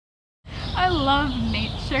I love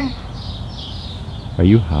nature. Are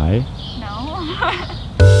you high? No.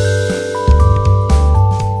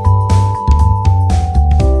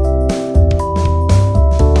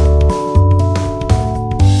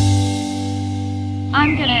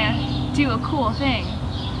 I'm gonna do a cool thing.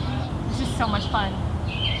 This is so much fun.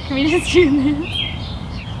 Can we just do this?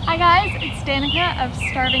 Hi guys, it's Danika of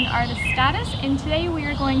Starving Artist Status, and today we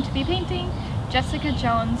are going to be painting Jessica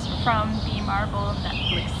Jones from the Marvel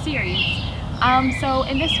Netflix series. So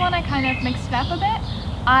in this one I kind of mixed it up a bit.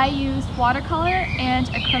 I used watercolor and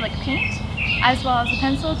acrylic paint, as well as a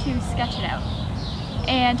pencil to sketch it out.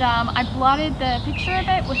 And I blotted the picture of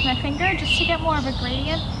it with my finger just to get more of a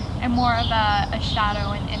gradient and more of a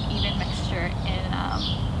shadow and an even mixture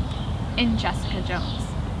in Jessica Jones.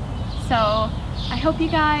 So I hope you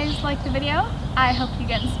guys like the video, I hope you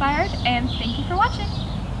get inspired, and thank you for watching.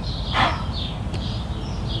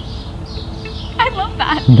 I love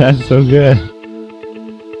that. That's so good.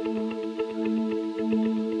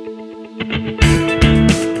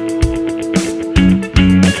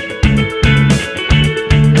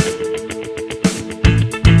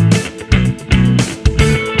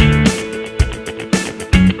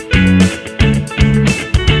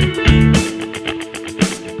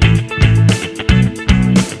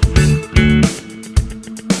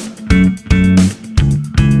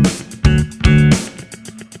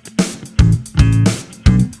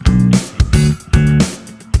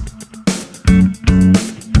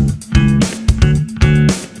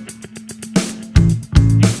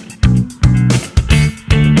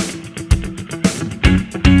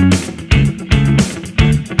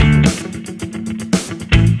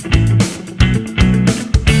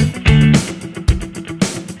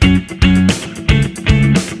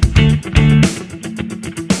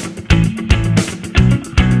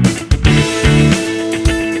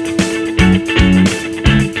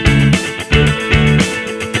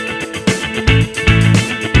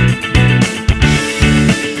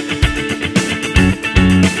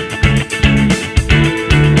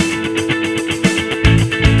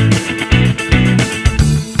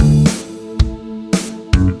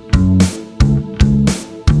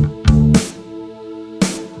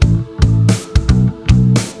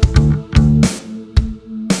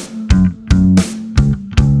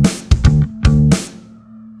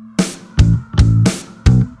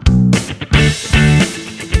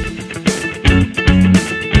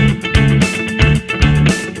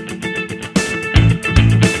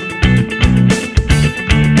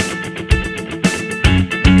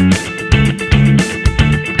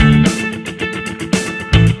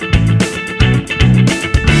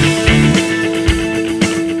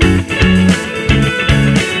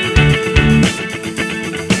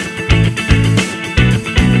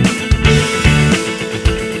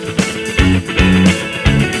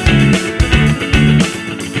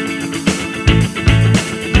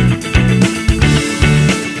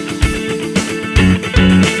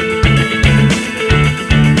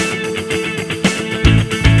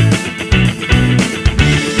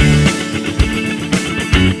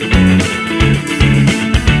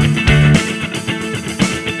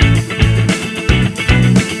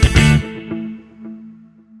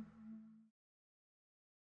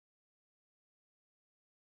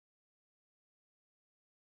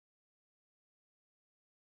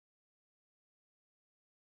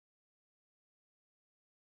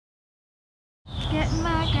 Getting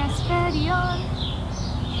my grass ready on.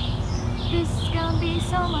 This is gonna be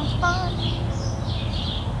so much fun.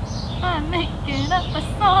 I'm making up a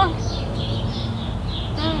song.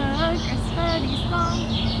 The grass ready song.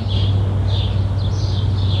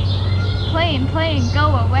 Playing,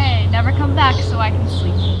 go away. Never come back so I can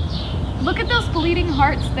sleep. Look at those bleeding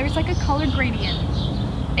hearts. There's like a color gradient.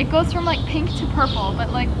 It goes from like pink to purple, but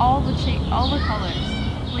like all the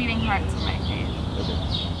colors. Bleeding hearts in my face.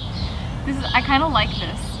 I kind of like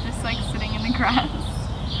this, just like sitting in the grass.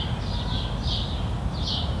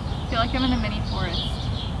 I feel like I'm in a mini forest.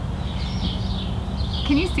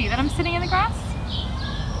 Can you see that I'm sitting in the grass?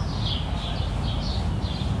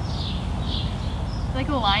 Like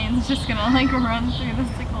a lion's just gonna like run through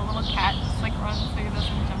this, like a little cat just like runs through this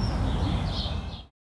and jumps up.